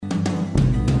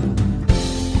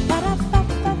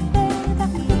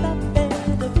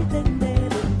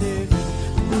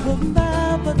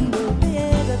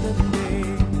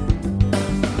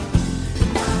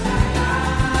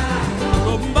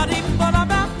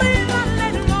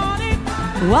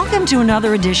Welcome to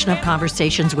another edition of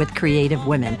Conversations with Creative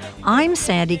Women. I'm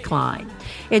Sandy Klein.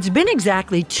 It's been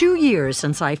exactly 2 years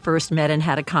since I first met and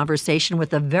had a conversation with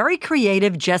the very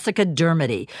creative Jessica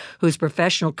Dermody, whose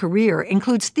professional career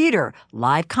includes theater,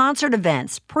 live concert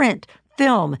events, print,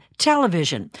 film,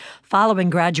 television. Following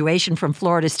graduation from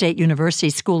Florida State University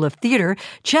School of Theater,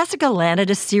 Jessica landed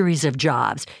a series of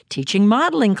jobs, teaching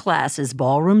modeling classes,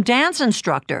 ballroom dance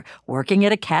instructor, working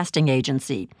at a casting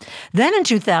agency. Then in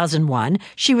 2001,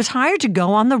 she was hired to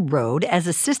go on the road as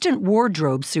assistant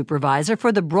wardrobe supervisor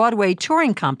for the Broadway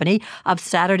touring company of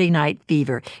Saturday Night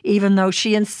Fever, even though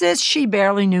she insists she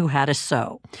barely knew how to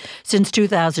sew. Since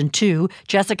 2002,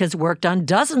 Jessica's worked on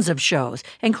dozens of shows,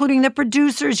 including The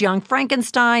Producers, Young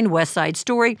Frankenstein, West Side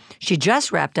Story. She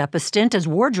just wrapped up a stint as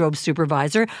wardrobe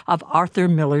supervisor of Arthur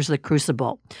Miller's The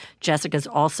Crucible. Jessica's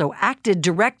also acted,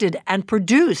 directed, and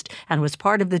produced, and was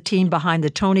part of the team behind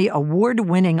the Tony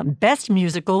Award-winning Best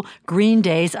Musical, Green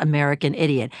Day's American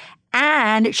Idiot.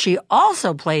 And she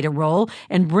also played a role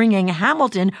in bringing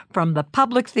Hamilton from the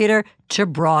Public Theater to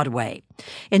Broadway.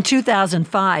 In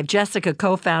 2005, Jessica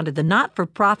co-founded the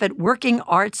not-for-profit Working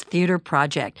Arts Theater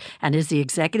Project and is the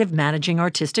executive managing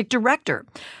artistic director.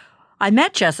 I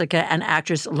met Jessica and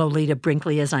actress Lolita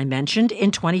Brinkley, as I mentioned, in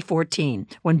 2014,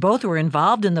 when both were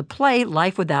involved in the play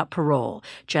Life Without Parole.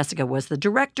 Jessica was the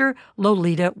director,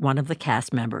 Lolita one of the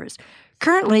cast members.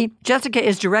 Currently, Jessica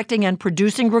is directing and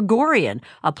producing Gregorian,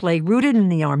 a play rooted in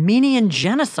the Armenian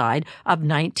genocide of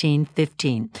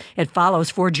 1915. It follows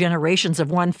 4 generations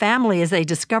of one family as they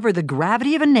discover the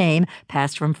gravity of a name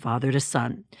passed from father to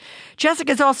son.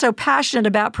 Jessica is also passionate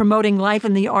about promoting life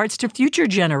in the arts to future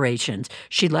generations.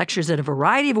 She lectures at a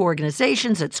variety of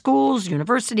organizations at schools,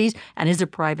 universities, and is a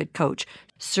private coach,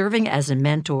 serving as a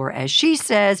mentor, as she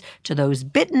says, to those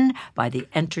bitten by the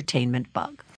entertainment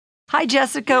bug. Hi,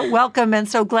 Jessica. Welcome, and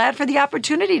so glad for the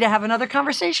opportunity to have another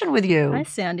conversation with you. Hi,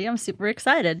 Sandy. I'm super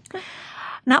excited.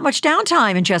 Not much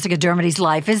downtime in Jessica Dermody's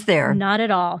life, is there? Not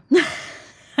at all.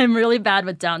 I'm really bad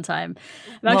with downtime.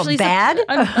 Bad?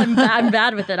 I'm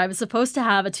bad with it. I was supposed to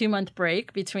have a 2-month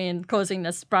break between closing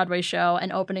this Broadway show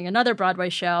and opening another Broadway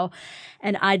show,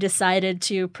 and I decided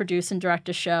to produce and direct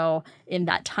a show in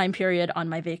that time period on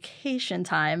my vacation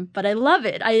time. But I love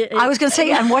it. I was going to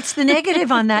say, and what's the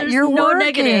negative on that? You're no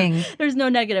working. Negative. There's no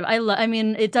negative. I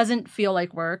mean, it doesn't feel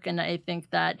like work, and I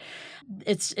think that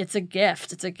it's a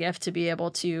gift. It's a gift to be able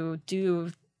to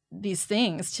do these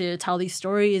things, to tell these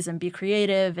stories and be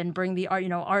creative and bring the art,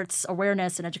 arts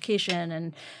awareness and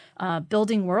education and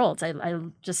building worlds. I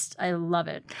love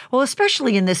it. Well,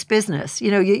 especially in this business,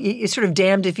 you're sort of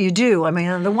damned if you do. I mean,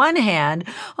 on the one hand,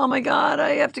 oh my God,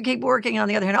 I have to keep working. On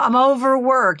the other hand, I'm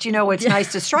overworked. It's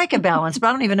nice to strike a balance, but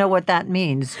I don't even know what that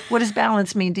means. What does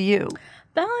balance mean to you?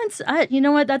 Balance, you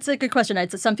know what? That's a good question.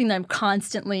 It's something that I'm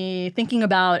constantly thinking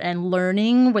about and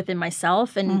learning within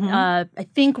myself. And I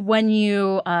think when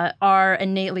you are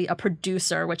innately a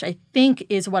producer, which I think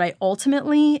is what I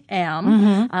ultimately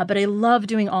am, but I love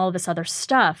doing all of this other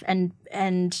stuff.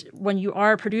 And when you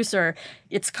are a producer,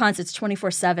 it's constant, it's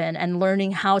 24/7, and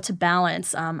learning how to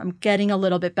balance. I'm getting a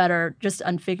little bit better just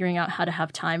on figuring out how to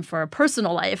have time for a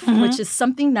personal life, which is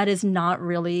something that is not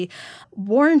really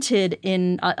warranted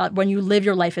in when you live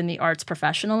your life in the arts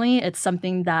professionally. It's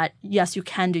something that, yes, you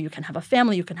can do. You can have a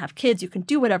family, you can have kids, you can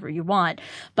do whatever you want,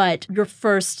 but your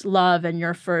first love and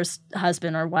your first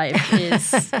husband or wife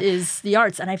is the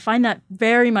arts. And I find that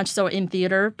very much so in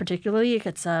theater, particularly.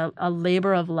 It's a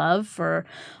labor of love for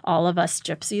all of us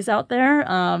gypsies out there.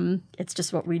 It's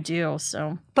just what we do.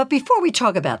 So, but before we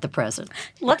talk about the present,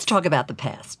 let's talk about the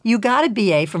past. You got a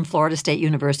BA from Florida State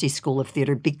University School of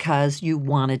Theater because you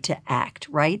wanted to act,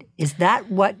 right? Is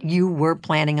that what you were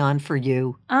planning on for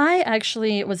you? I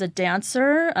actually was a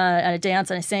dancer. I dance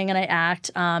and I sing and I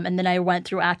act. And then I went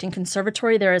through acting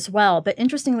conservatory there as well. But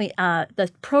interestingly,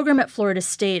 the program at Florida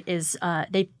State is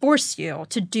they force you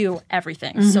to do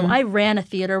everything. So I ran a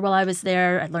theater while I was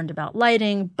there. I learned about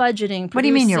lighting, budgeting, producing. What do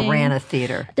you mean you ran a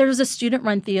theater? There was a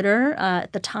student-run theater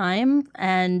at the time,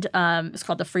 and it was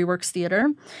called the Free Works Theater.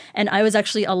 And I was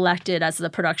actually elected as the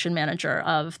production manager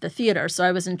of the theater. So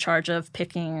I was in charge of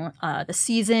picking the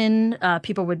season.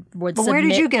 People would But submit where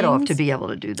did you get things. off to be able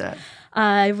to do that?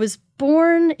 I was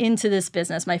born into this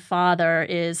business. My father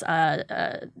is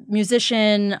a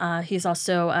musician. He's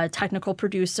also a technical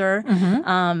producer.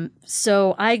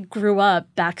 So I grew up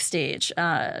backstage.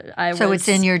 So it's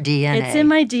in your DNA. It's in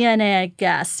my DNA, I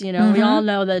guess. We all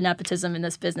know that nepotism in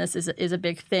this business is a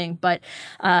big thing. But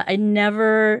I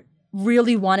never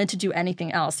really wanted to do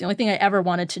anything else. The only thing I ever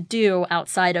wanted to do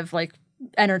outside of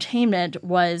entertainment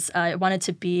was I wanted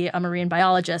to be a marine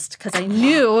biologist because I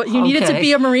knew you needed to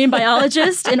be a marine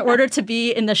biologist in order to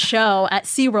be in the show at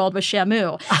SeaWorld with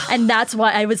Shamu. And that's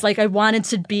why I was like, I wanted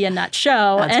to be in that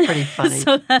show. That's pretty funny.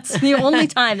 So that's the only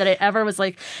time that I ever was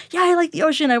like, yeah, I like the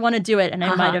ocean. I want to do it. And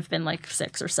I might have been like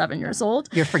 6 or 7 years old.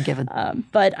 You're forgiven.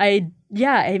 But I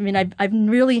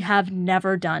really have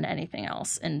never done anything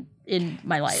else in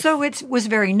my life. So it was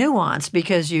very nuanced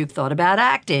because you thought about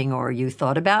acting or you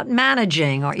thought about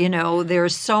managing or,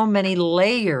 there's so many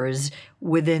layers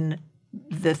within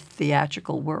the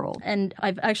theatrical world. And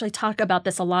I've actually talked about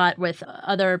this a lot with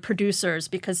other producers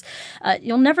because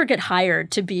you'll never get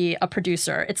hired to be a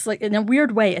producer. It's like, in a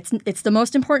weird way, it's the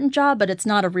most important job, but it's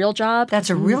not a real job. That's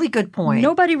a really good point.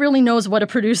 Nobody really knows what a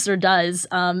producer does.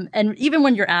 And even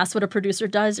when you're asked what a producer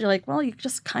does, you're like, well, you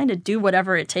just kind of do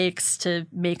whatever it takes to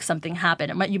make something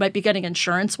happen. You might be getting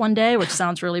insurance one day, which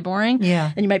sounds really boring.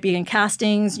 Yeah. And you might be in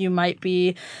castings. You might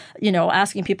be,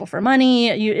 asking people for money.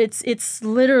 It's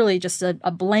literally just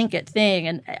a blanket thing.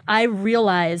 And I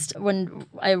realized when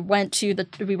I went to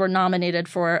we were nominated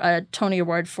for a Tony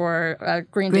Award for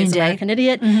Green Day's American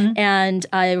Idiot. Mm-hmm. And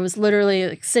I was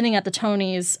literally sitting at the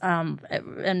Tonys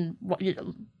and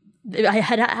I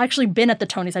had actually been at the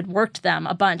Tonys. I'd worked them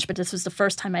a bunch, but this was the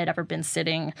first time I had ever been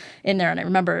sitting in there. And I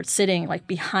remember sitting like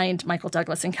behind Michael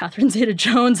Douglas and Catherine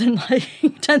Zeta-Jones and like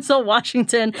Denzel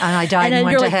Washington. And I died and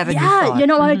went to heaven.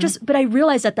 Yeah, but I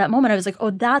realized at that moment, I was like, oh,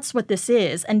 that's what this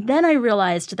is. And then I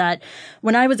realized that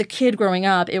when I was a kid growing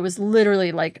up, it was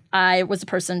literally like I was a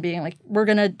person being like, we're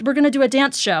gonna do a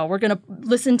dance show. We're gonna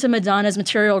listen to Madonna's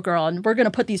Material Girl, and we're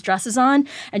gonna put these dresses on,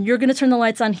 and you're gonna turn the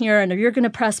lights on here, and you're gonna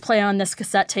press play on this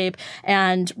cassette tape.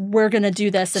 And we're going to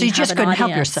do this. And so you just couldn't audience.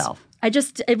 Help yourself.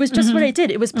 It was just what I did.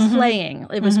 It was playing.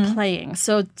 It was playing.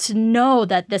 So to know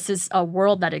that this is a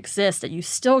world that exists, that you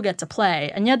still get to play,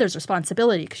 and yeah, there's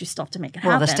responsibility because you still have to make it happen.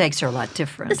 Well, the stakes are a lot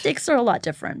different. The stakes are a lot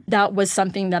different. That was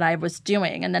something that I was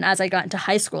doing. And then as I got into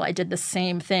high school, I did the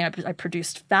same thing. I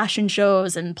produced fashion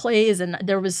shows and plays, and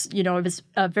there was, it was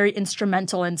very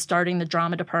instrumental in starting the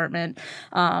drama department.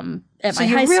 So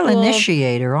you're a real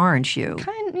initiator, aren't you?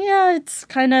 It's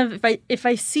kind of if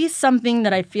I see something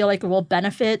that I feel like will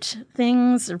benefit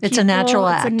things or people, it's a natural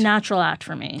act. It's a natural act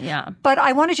for me, yeah. But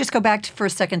I want to just go back for a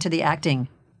second to the acting.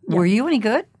 Yeah. Were you any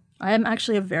good? I am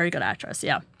actually a very good actress,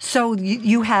 yeah. So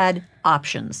you had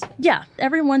options. Yeah.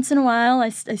 Every once in a while, I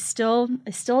still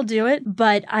do it.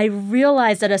 But I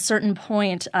realized at a certain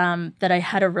point that I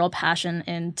had a real passion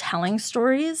in telling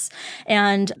stories.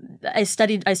 And I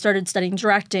started studying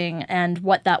directing and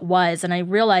what that was. And I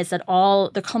realized that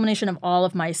the culmination of all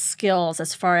of my skills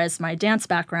as far as my dance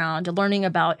background, learning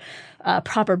about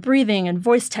proper breathing and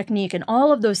voice technique and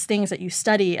all of those things that you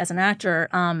study as an actor,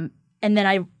 and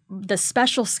then the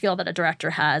special skill that a director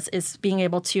has is being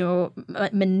able to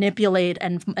manipulate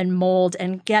and mold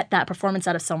and get that performance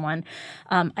out of someone.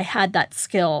 I had that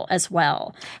skill as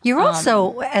well. You're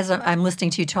also, as I'm listening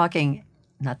to you talking,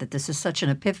 not that this is such an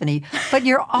epiphany, but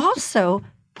you're also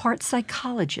part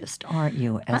psychologist, aren't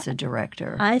you, as a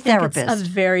director? I think therapist.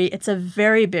 It's a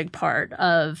very big part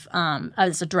of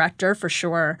as a director for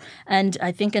sure, and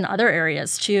I think in other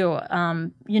areas too.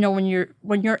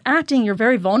 When you're acting, you're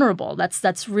very vulnerable.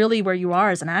 That's really where you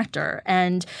are as an actor,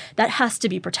 and that has to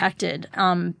be protected.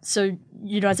 So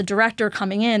as a director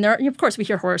coming in, of course we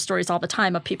hear horror stories all the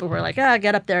time of people who are like,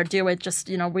 get up there, do it. Just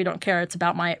we don't care. It's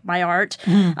about my art.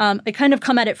 Mm. I kind of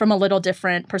come at it from a little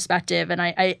different perspective, and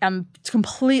I am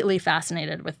completely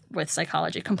fascinated with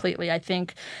psychology. Completely, I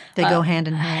think they go hand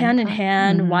in hand. Hand in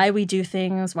hand. Mm-hmm. Why we do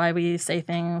things, why we say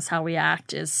things, how we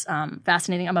act is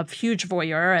fascinating. I'm a huge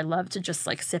voyeur. I love to just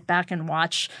sit back and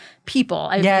watch people.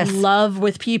 I love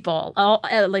with people.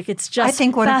 It's just. I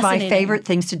think one of my favorite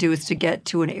things to do is to get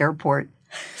to an airport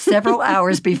several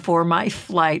hours before my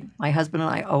flight. My husband and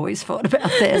I always fought about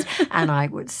this, and I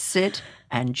would sit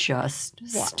and just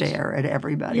stare at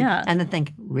everybody. Yeah. And then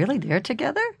think, really, they're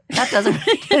together? That doesn't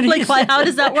make any sense. How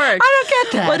does that work? I don't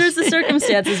get that. What is the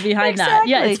circumstances behind that?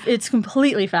 Yeah, it's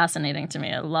completely fascinating to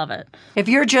me. I love it. If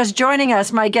you're just joining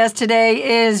us, my guest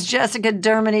today is Jessica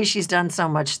Dermody. She's done so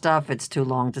much stuff, it's too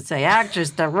long to say. Actress,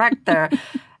 director.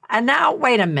 And now,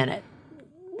 wait a minute.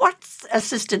 What's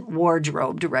assistant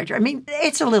wardrobe director? I mean,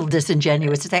 it's a little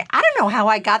disingenuous to say, I don't know how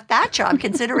I got that job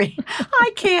considering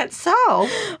I can't sew.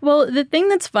 Well, the thing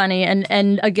that's funny,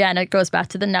 and again, it goes back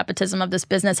to the nepotism of this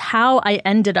business, how I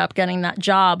ended up getting that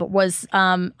job was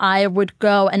I would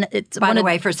go and it's... By the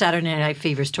way, for Saturday Night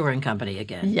Fever's touring company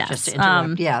again. Yes. Just to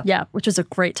interrupt. Yeah, which was a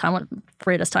great time, one of the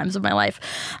greatest times of my life.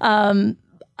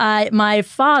 My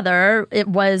father, it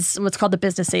was what's called the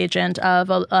business agent of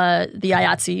the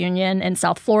IATSE union in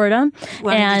South Florida.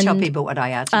 Why don't you tell people what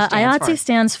IATSE stands for? IATSE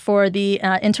stands for the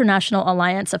International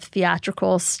Alliance of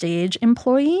Theatrical Stage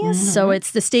Employees. So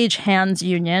it's the stagehands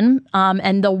union.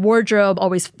 And the wardrobe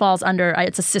always falls under,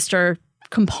 it's a sister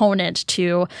component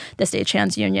to the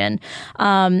stagehands union.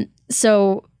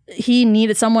 So he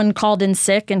needed someone called in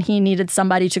sick and he needed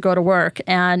somebody to go to work.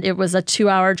 And it was a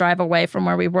 2-hour drive away from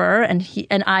where we were. And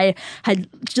I had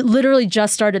literally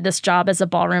just started this job as a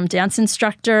ballroom dance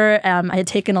instructor. I had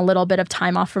taken a little bit of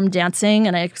time off from dancing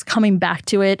and I was coming back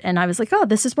to it. And I was like, oh,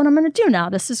 this is what I'm going to do now.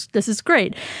 This is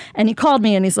great. And he called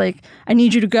me and he's like, I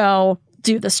need you to go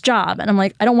do this job. And I'm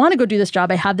like, I don't want to go do this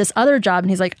job. I have this other job.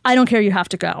 And he's like, I don't care. You have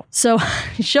to go. So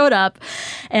he showed up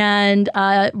and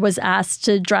was asked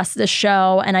to dress this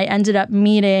show. And I ended up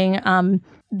meeting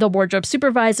the wardrobe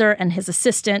supervisor and his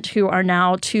assistant, who are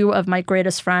now two of my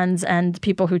greatest friends and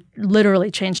people who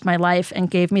literally changed my life and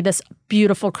gave me this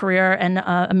beautiful career and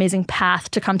amazing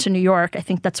path to come to New York. I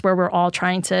think that's where we're all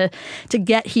trying to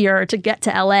get here, to get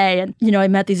to LA. And, I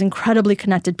met these incredibly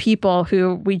connected people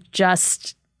who we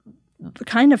just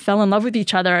kind of fell in love with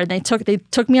each other, and they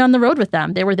took me on the road with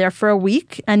them. They were there for a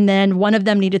week, and then one of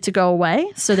them needed to go away.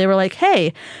 So they were like,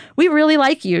 hey, we really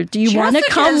like you. Do you want to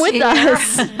come with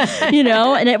us? And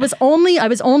I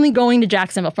was only going to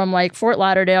Jacksonville, from like Fort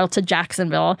Lauderdale to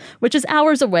Jacksonville, which is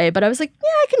hours away. But I was like, yeah,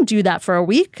 I can do that for a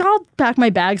week. I'll pack my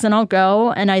bags and I'll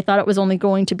go. And I thought it was only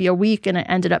going to be a week, and it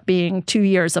ended up being 2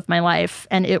 years of my life.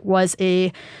 And it was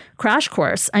a crash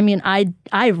course. I mean,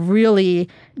 I really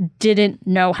didn't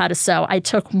know how to sew. I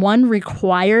took one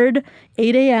required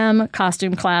 8 a.m.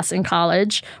 costume class in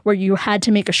college where you had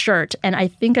to make a shirt. And I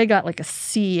think I got like a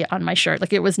C on my shirt.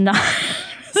 Like, it was not...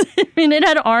 I mean, it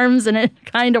had arms and it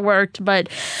kind of worked. But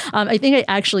I think I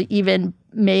actually even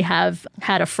may have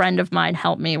had a friend of mine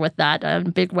help me with that in a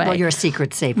big way. Well, your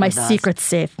secret's safe. My secret's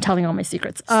safe, telling all my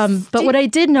secrets. But what I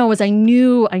did know was I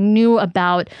knew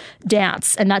about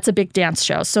dance, and that's a big dance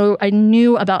show. So I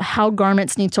knew about how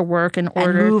garments need to work in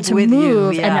order to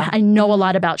move. And I know a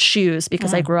lot about shoes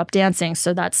because I grew up dancing.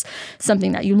 So that's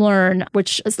something that you learn,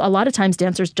 which is, a lot of times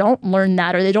dancers don't learn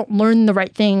that, or they don't learn the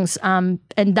right things.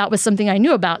 And that was something I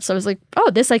knew about. So I was like,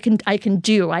 oh, this I can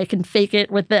do. I can fake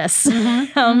it with this.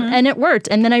 And it worked.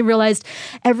 And then I realized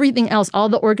everything else, all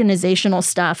the organizational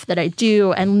stuff that I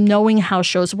do, and knowing how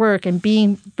shows work and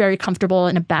being very comfortable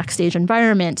in a backstage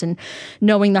environment and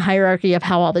knowing the hierarchy of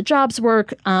how all the jobs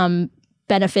work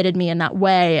benefited me in that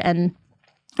way. And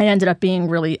I ended up being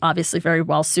really, obviously, very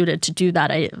well suited to do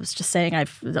that. I was just saying, I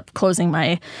was closing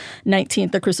my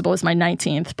 19th, The Crucible is my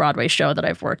 19th Broadway show that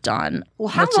I've worked on,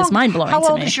 which is mind-blowing to me. How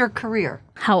old is your career?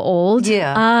 How old?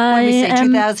 Yeah. What did we say,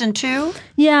 2002?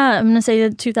 Yeah, I'm going to say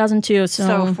 2002.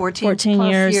 So 14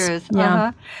 years.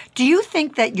 Yeah. Do you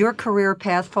think that your career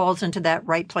path falls into that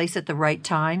right place at the right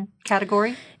time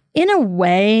category? In a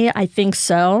way, I think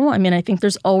so. I mean, I think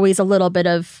there's always a little bit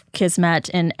of kismet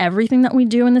in everything that we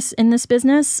do in this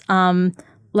business.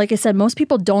 Like I said, most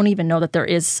people don't even know that there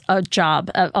is a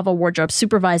job of a wardrobe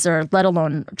supervisor, let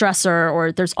alone dresser,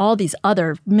 or there's all these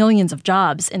other millions of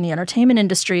jobs in the entertainment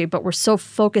industry, but we're so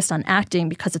focused on acting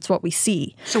because it's what we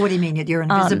see. So what do you mean? You're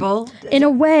invisible? In a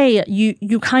way,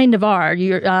 you kind of are.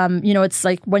 You're, it's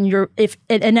like when you're,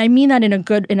 and I mean that in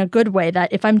a good way,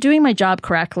 that if I'm doing my job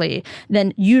correctly,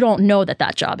 then you don't know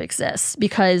that job exists,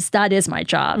 because that is my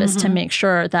job, is to make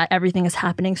sure that everything is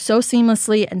happening so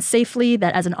seamlessly and safely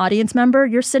that as an audience member,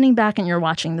 you're sitting back and you're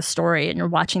watching the story and you're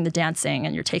watching the dancing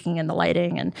and you're taking in the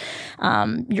lighting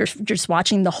and you're just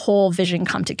watching the whole vision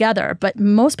come together. But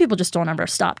most people just don't ever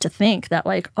stop to think that,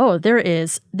 like, oh, there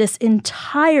is this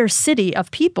entire city of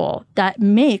people that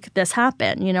make this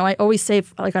happen. I always say,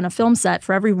 like, on a film set,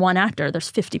 for every one actor,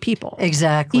 there's 50 people.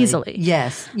 Exactly. Easily.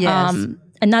 Yes.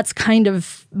 And that's kind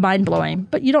of mind-blowing.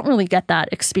 But you don't really get that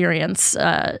experience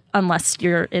unless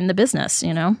you're in the business,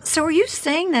 So are you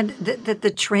saying that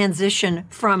the transition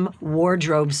from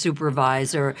wardrobe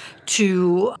supervisor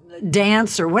to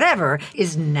dance or whatever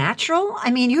is natural? I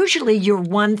mean, usually you're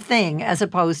one thing as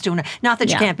opposed to, not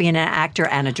that you can't be an actor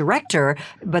and a director,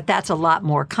 but that's a lot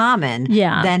more common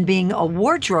than being a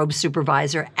wardrobe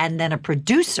supervisor and then a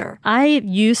producer. I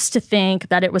used to think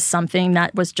that it was something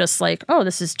that was just like, oh,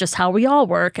 this is just how we all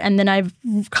work. And then I've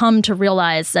come to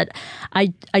realize that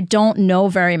I don't know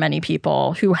very many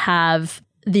people who have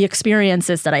the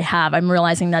experiences that I have. I'm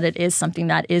realizing that it is something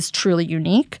that is truly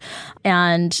unique,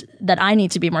 and that I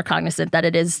need to be more cognizant that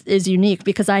it is unique,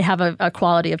 because I have a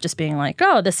quality of just being like,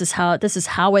 oh, this is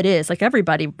how it is. Like,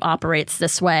 everybody operates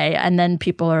this way. And then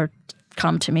people are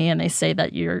come to me and they say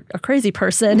that you're a crazy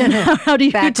person. How do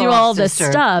you do all this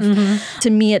stuff? To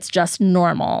me, it's just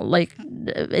normal. Like,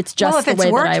 it's just the way that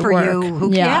I work. Well, if it's worked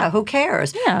for you, who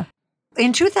cares? Yeah.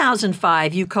 In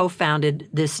 2005, you co-founded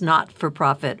this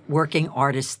not-for-profit Working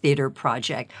Artists Theater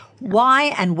project.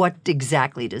 Why and what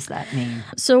exactly does that mean?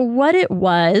 So what it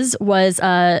was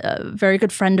a very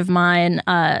good friend of mine.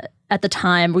 At the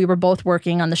time, we were both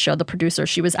working on the show. The producer,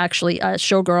 she was actually a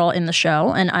showgirl in the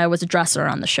show, and I was a dresser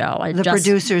on the show.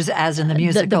 Producers, as in the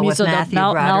musical with Matthew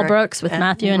Mel Brooks, with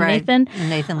Matthew and Nathan.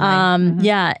 Nathan Lane.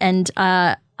 Yeah, and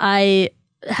I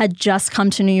had just come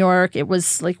to New York. It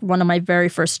was like one of my very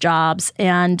first jobs.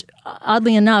 And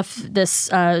oddly enough,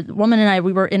 this woman and I,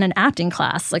 we were in an acting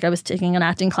class. Like, I was taking an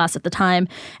acting class at the time,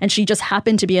 and she just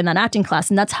happened to be in that acting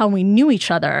class. And that's how we knew each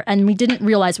other. And we didn't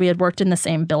realize we had worked in the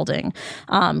same building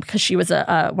because she was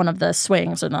one of the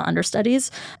swings or the understudies.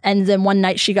 And then one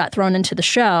night she got thrown into the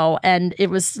show, and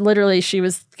it was literally, she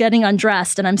was getting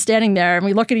undressed, and I'm standing there, and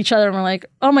we look at each other and we're like,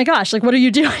 oh my gosh, like, what are you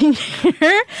doing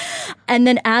here? And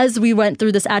then as we went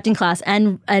through this acting class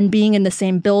and being in the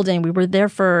same building, we were there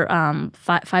for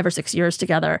 5 or 6 years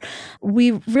together.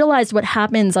 We realized what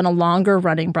happens on a longer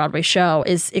running Broadway show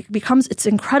is it's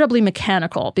incredibly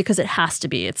mechanical because it has to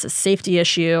be. It's a safety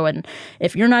issue. And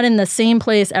if you're not in the same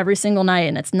place every single night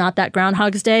and it's not that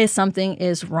Groundhog's Day, something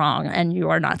is wrong and you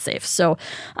are not safe. So,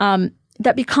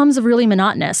 that becomes really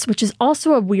monotonous, which is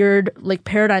also a weird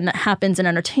paradigm that happens in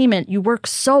entertainment. You work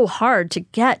so hard to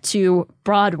get to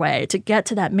Broadway, to get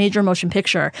to that major motion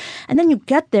picture. And then you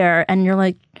get there and you're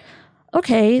like,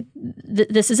 okay,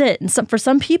 this is it. And for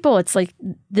some people, it's like,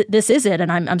 this is it.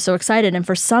 And I'm so excited. And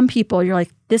for some people, you're like,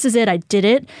 this is it. I did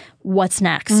it. What's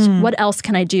next? What else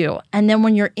can I do? And then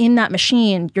when you're in that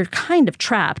machine, you're kind of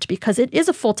trapped because it is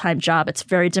a full-time job. It's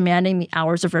very demanding. The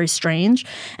hours are very strange.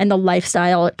 And the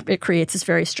lifestyle it creates is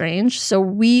very strange. So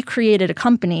we created a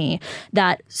company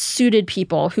that suited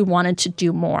people who wanted to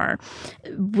do more.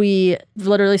 We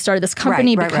literally started this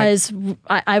company because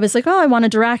I was like, oh, I want to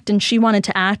direct. And she wanted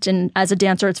to act. And as a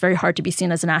dancer, it's very hard to be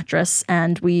seen as an actress.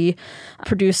 And we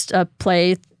produced a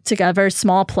play together, a very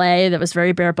small play that was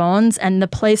very bare bones, and the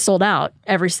play sold out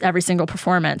every single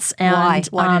performance. And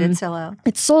why did it sell out?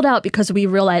 It sold out because we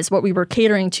realized what we were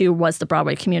catering to was the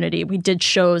Broadway community. We did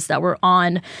shows that were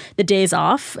on the days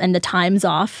off and the times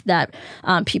off that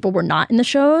people were not in the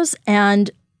shows,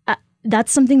 and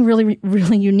that's something really,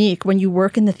 really unique. When you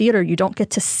work in the theater, you don't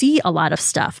get to see a lot of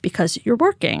stuff because you're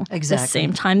working at the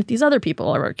same time that these other people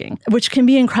are working, which can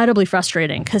be incredibly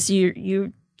frustrating because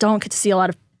you don't get to see a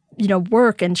lot of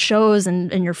work and shows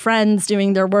and your friends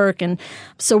doing their work. And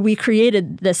so we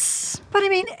created this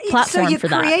platform so you for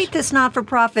that. create this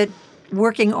not-for-profit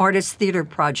Working Artists Theater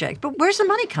project, but where's the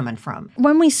money coming from?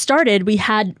 When we started, we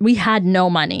had no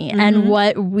money, and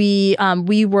what we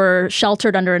were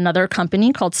sheltered under another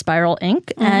company called Spiral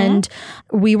Inc. And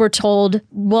we were told,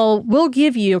 well, we'll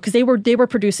give you, because they were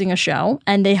producing a show,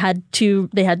 and they had 2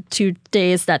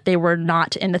 days that they were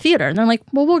not in the theater, and they're like,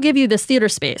 well, we'll give you this theater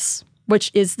space,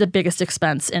 which is the biggest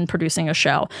expense in producing a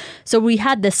show. So we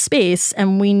had this space,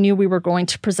 and we knew we were going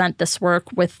to present this work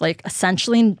with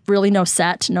essentially really no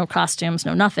set, no costumes,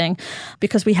 no nothing,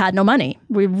 because we had no money.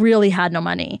 We really had no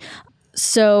money.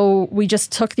 So we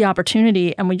just took the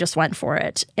opportunity and we just went for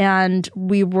it. And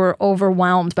we were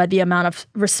overwhelmed by the amount of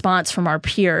response from our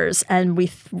peers. And we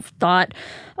thought,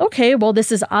 okay, well,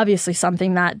 this is obviously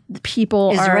something that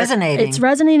people are resonating. It's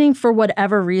resonating for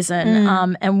whatever reason.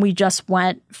 And we just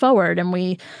went forward, and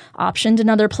we optioned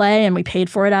another play, and we paid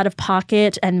for it out of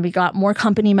pocket, and we got more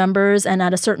company members. And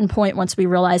at a certain point, once we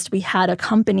realized we had a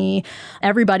company,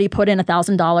 everybody put in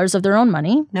 $1,000 of their own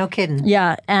money. No kidding.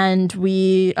 Yeah. And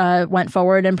we went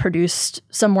forward and produced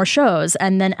some more shows.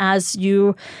 And then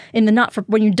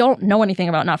when you don't know anything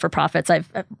about not-for-profits,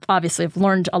 I've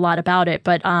learned a lot about it,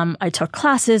 but I took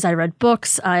classes, I read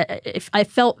books. I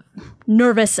felt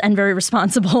nervous and very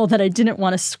responsible that I didn't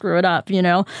want to screw it up,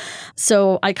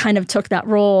 So I kind of took that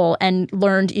role and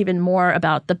learned even more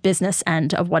about the business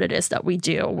end of what it is that we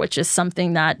do, which is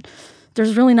something that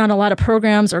there's really not a lot of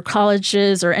programs or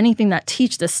colleges or anything that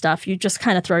teach this stuff. You just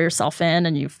kind of throw yourself in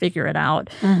and you figure it out.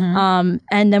 And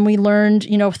then we learned,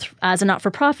 as a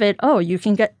not-for-profit, you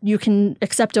can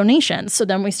accept donations. So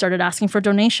then we started asking for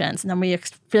donations, and then we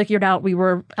figured out we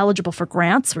were eligible for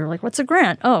grants. We were like, what's a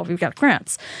grant? Oh, we've got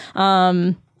grants.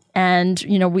 And,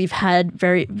 we've had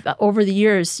over the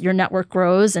years, your network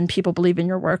grows and people believe in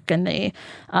your work and they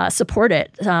support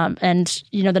it. And,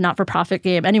 the not-for-profit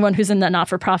game, anyone who's in the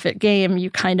not-for-profit game, you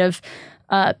kind of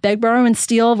beg, borrow, and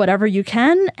steal whatever you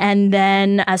can. And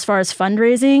then as far as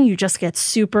fundraising, you just get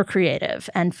super creative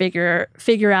and figure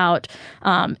out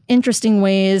interesting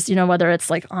ways, whether it's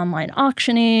like online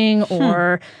auctioning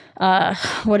or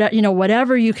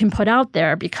whatever you can put out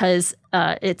there, because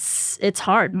it's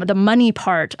hard. The money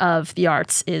part of the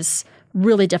arts is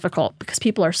really difficult because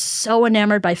people are so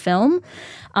enamored by film,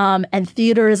 and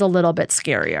theater is a little bit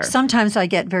scarier. Sometimes I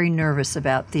get very nervous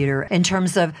about theater in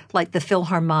terms of like the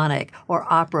Philharmonic or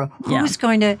opera. Who's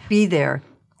going to be there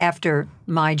after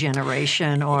my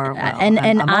generation? Or I'm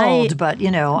old, but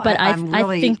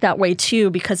I think that way too,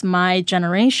 because my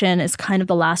generation is kind of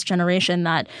the last generation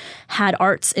that had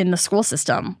arts in the school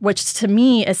system, which to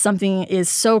me is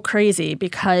so crazy,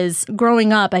 because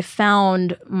growing up I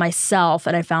found myself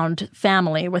and I found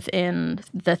family within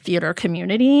the theater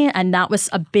community, and that was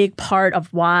a big part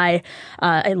of why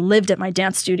I lived at my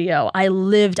dance studio. I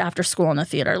lived after school in the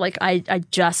theater. Like I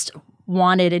just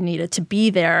wanted and needed to be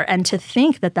there, and to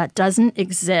think that doesn't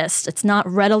exist, it's not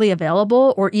readily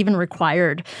available or even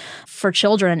required for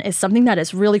children, is something that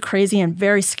is really crazy and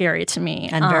very scary to me.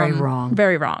 And very wrong.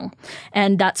 Very wrong.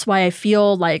 And that's why I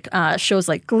feel like shows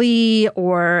like Glee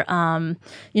or,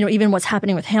 even what's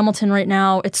happening with Hamilton right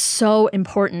now, it's so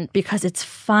important, because it's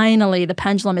finally, the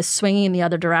pendulum is swinging in the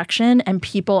other direction, and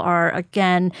people are,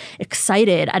 again,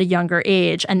 excited at a younger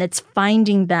age, and it's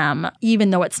finding them,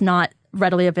 even though it's not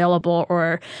readily available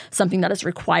or something that is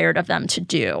required of them to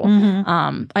do.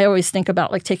 Mm-hmm. I always think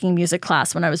about like taking music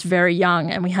class when I was very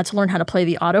young, and we had to learn how to play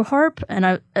the auto harp.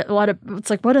 And it's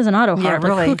like, what is an auto harp? Yeah,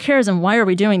 really. Like, who cares and why are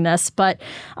we doing this? But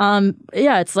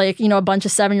it's like, a bunch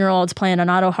of 7-year-olds playing an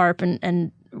auto harp,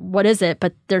 and what is it?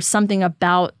 But there's something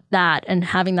about that and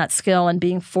having that skill and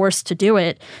being forced to do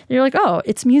it. You're like, oh,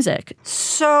 it's music.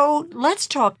 So let's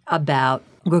talk about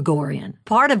Gregorian.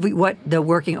 Part of what the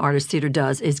Working Artist Theater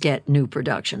does is get new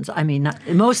productions. I mean,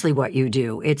 mostly what you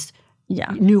do. It's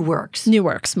new works. New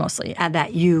works, mostly. And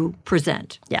that you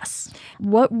present. Yes.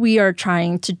 What we are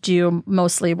trying to do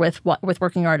mostly with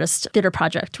Working Artist Theater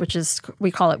Project, which is,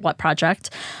 we call it What Project,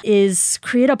 is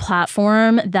create a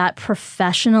platform that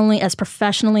professionally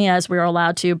as we are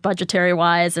allowed to,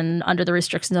 budgetary-wise and under the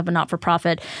restrictions of a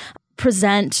not-for-profit,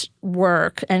 present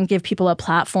work and give people a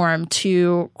platform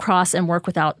to cross and work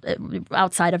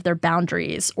outside of their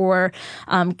boundaries, or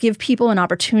give people an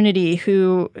opportunity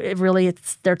who really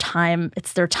it's their time.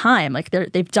 Like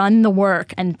they've done the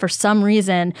work, and for some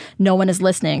reason no one is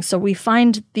listening. So we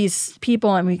find these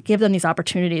people and we give them these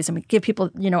opportunities, and we give people,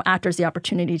 actors, the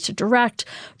opportunity to direct,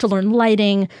 to learn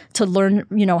lighting, to learn,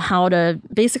 how to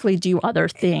basically do other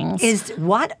things. Is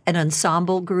what an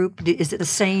ensemble group? Is it the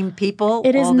same people?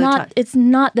 It is not. It's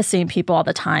not the same people all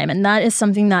the time. And that is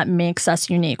something that makes us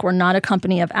unique. We're not a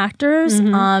company of actors,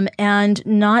 and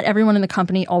not everyone in the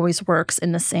company always works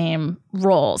in the same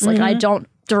roles. Like I don't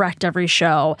direct every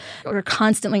show. We're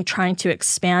constantly trying to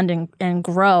expand and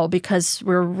grow, because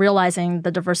we're realizing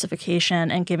the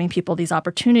diversification and giving people these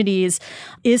opportunities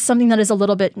is something that is a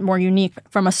little bit more unique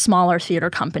from a smaller theater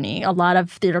company. A lot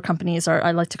of theater companies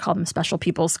I like to call them special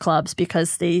people's clubs,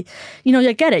 because they,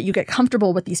 you get it. You get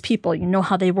comfortable with these people. You know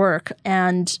how they work.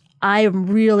 And I am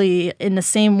really, in the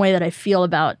same way that I feel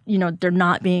about, there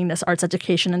not being this arts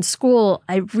education in school,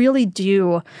 I really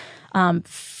do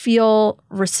feel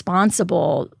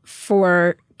responsible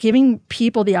for giving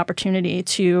people the opportunity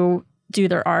to do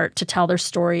their art, to tell their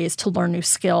stories, to learn new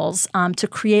skills, to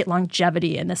create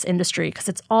longevity in this industry, because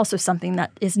it's also something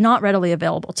that is not readily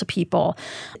available to people.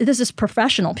 This is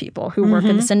professional people who work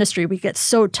in this industry. We get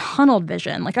so tunnel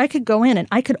vision. Like I could go in and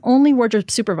I could only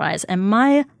wardrobe supervise, and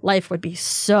my life would be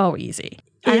so easy.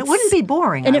 And it wouldn't be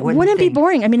boring. And it wouldn't be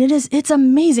boring. I mean, it's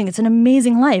amazing. It's an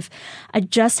amazing life. I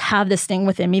just have this thing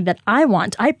within me that I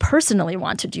personally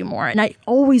want to do more. And I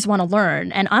always want to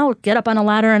learn. And I'll get up on a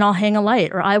ladder and I'll hang a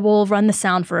light, or I will run the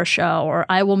sound for a show, or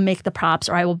I will make the props,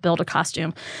 or I will build a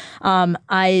costume.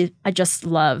 I just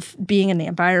love being in the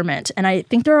environment. And I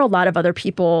think there are a lot of other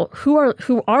people who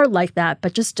are like that,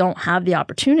 but just don't have the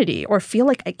opportunity or feel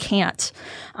like I can't.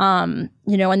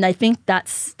 And I think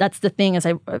that's the thing is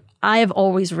I have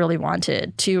always really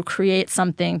wanted to create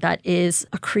something that is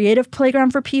a creative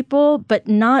playground for people, but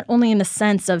not only in the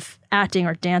sense of acting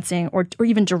or dancing or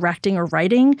even directing or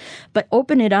writing, but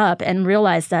open it up and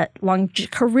realize that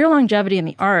career longevity in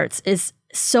the arts is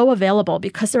so available,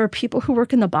 because there are people who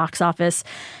work in the box office,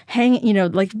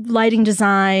 like lighting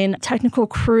design, technical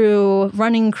crew,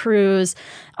 running crews,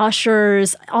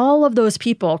 ushers, all of those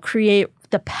people create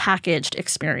the packaged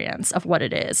experience of what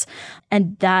it is.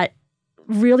 And that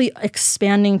really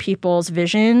expanding people's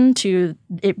vision to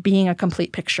it being a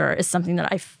complete picture is something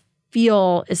that I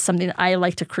feel is something that I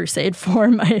like to crusade for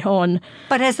in my own.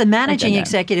 But as the managing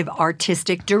executive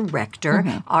artistic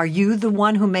director, are you the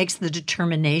one who makes the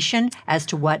determination as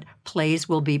to what plays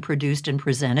will be produced and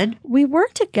presented? We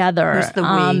work together. Who's the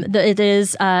we? It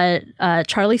is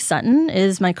Charlie Sutton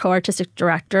is my co-artistic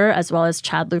director, as well as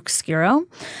Chad Luke Skiro.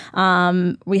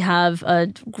 We have a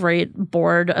great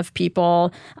board of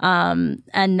people.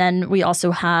 And then we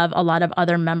also have a lot of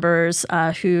other members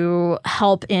who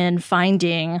help in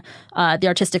finding the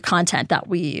artistic content that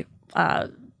we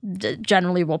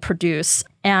generally will produce.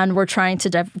 And we're trying to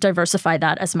diversify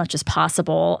that as much as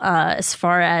possible. As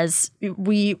far as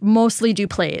we mostly do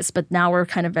plays, but now we're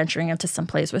kind of venturing into some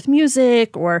plays with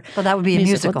music or well, that would be a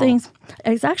musical things.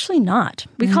 It's actually not.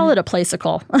 We call it a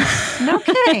playsicle. No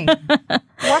kidding.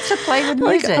 What's a play with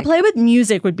music? Like, a play with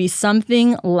music would be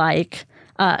something like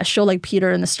a show like Peter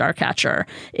and the Starcatcher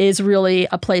is really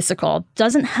a playsicle.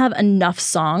 Doesn't have enough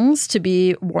songs to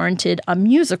be warranted a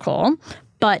musical,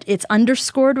 but it's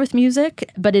underscored with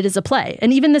music, but it is a play.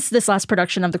 And even this last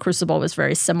production of The Crucible was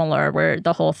very similar, where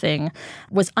the whole thing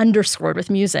was underscored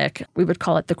with music. We would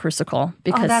call it The Crucicle.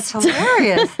 Because that's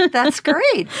hilarious. That's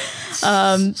great.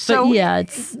 But yeah,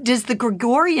 does the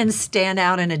Gregorian stand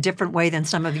out in a different way than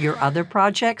some of your other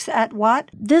projects at What?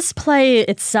 This play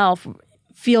itself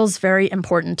feels very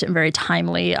important and very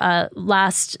timely.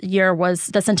 Last year was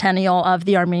the centennial of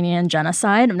the Armenian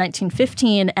genocide of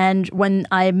 1915. And when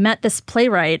I met this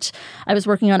playwright, I was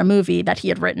working on a movie that he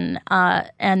had written.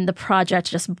 And the project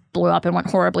just blew up and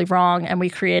went horribly wrong. And we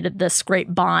created this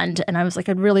great bond. And I was like,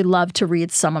 I'd really love to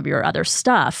read some of your other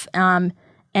stuff. And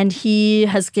he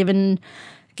has given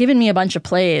me a bunch of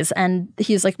plays, and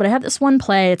he's like, but I have this one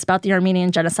play. It's about the Armenian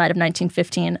genocide of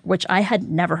 1915, which I had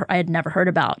never heard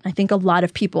about. I think a lot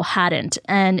of people hadn't.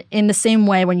 And in the same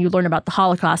way, when you learn about the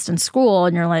Holocaust in school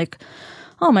and you're like,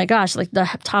 oh my gosh, like the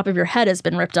top of your head has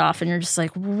been ripped off and you're just like,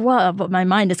 whoa, but my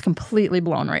mind is completely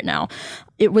blown right now.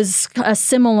 It was a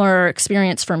similar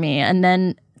experience for me. And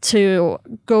then to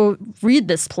go read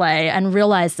this play and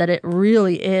realize that it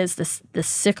really is this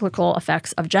cyclical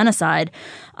effects of genocide.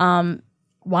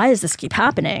 Why does this keep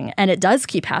happening? And it does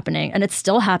keep happening, and it's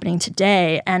still happening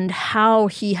today. And how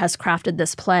he has crafted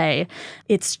this play,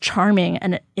 it's charming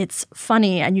and it's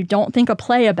funny, and you don't think a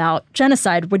play about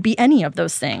genocide would be any of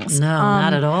those things. No,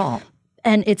 not at all.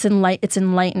 And it's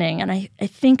enlightening. And I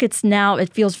think it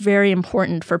feels very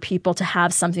important for people to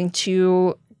have something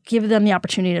to give them the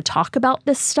opportunity to talk about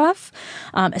this stuff,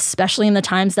 especially in the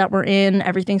times that we're in.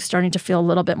 Everything's starting to feel a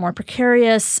little bit more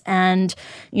precarious. And,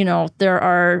 there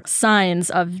are signs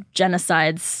of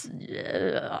genocides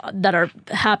that are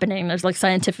happening. There's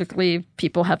scientifically,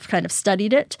 people have kind of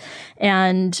studied it.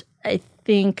 And I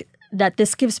think that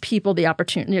this gives people the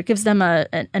opportunity, it gives them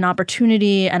an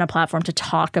opportunity and a platform to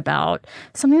talk about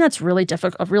something that's a really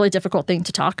difficult thing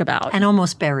to talk about. And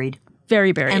almost buried.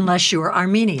 Very buried. Unless you're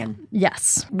Armenian.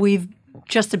 Yes. We've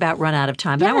just about run out of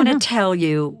time. But I want to tell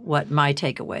you what my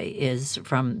takeaway is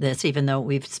from this, even though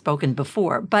we've spoken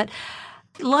before. But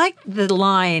like the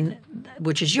line,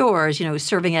 which is yours,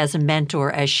 serving as a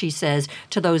mentor, as she says,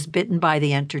 to those bitten by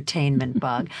the entertainment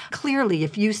bug. Clearly,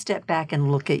 if you step back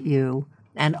and look at you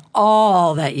and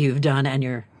all that you've done, and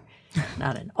you're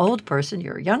not an old person,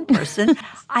 you're a young person,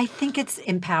 I think it's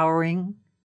empowering,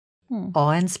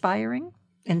 awe-inspiring.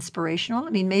 Inspirational? I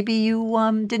mean, maybe you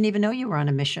didn't even know you were on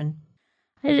a mission.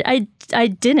 I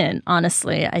didn't,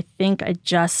 honestly. I think I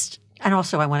just... And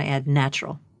also, I want to add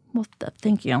natural. Well,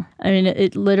 thank you. I mean,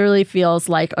 it literally feels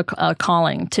like a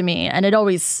calling to me, and it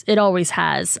always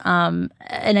has. And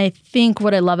I think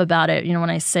what I love about it,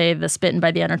 when I say this bitten by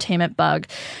the entertainment bug,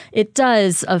 it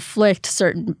does afflict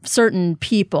certain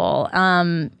people.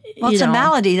 Well, it's a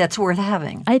malady that's worth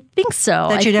having. I think so.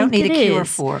 That you don't need a cure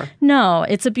for. No,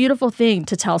 it's a beautiful thing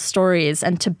to tell stories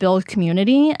and to build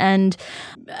community. And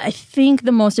I think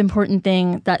the most important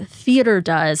thing that theater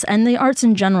does, and the arts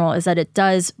in general, is that it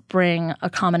does bring a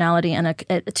commonality and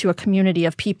to a community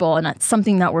of people. And that's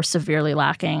something that we're severely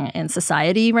lacking in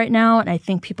society right now. And I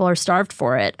think people are starved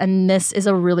for it. And this is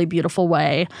a really beautiful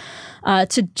way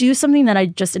to do something that I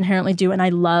just inherently do and I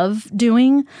love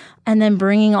doing, and then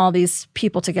bringing all these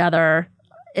people together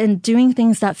and doing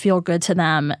things that feel good to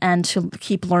them and to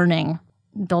keep learning,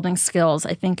 building skills.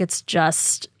 I think it's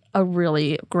just a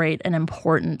really great and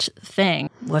important thing.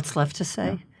 What's left to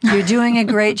say? You're doing a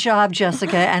great job,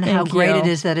 Jessica, and how great it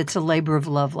is that it's a labor of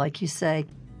love, like you say.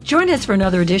 Join us for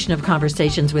another edition of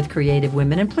Conversations with Creative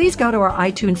Women, and please go to our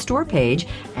iTunes store page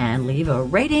and leave a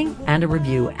rating and a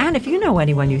review. And if you know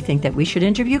anyone you think that we should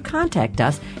interview, contact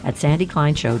us at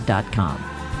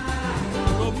sandykleinshow.com.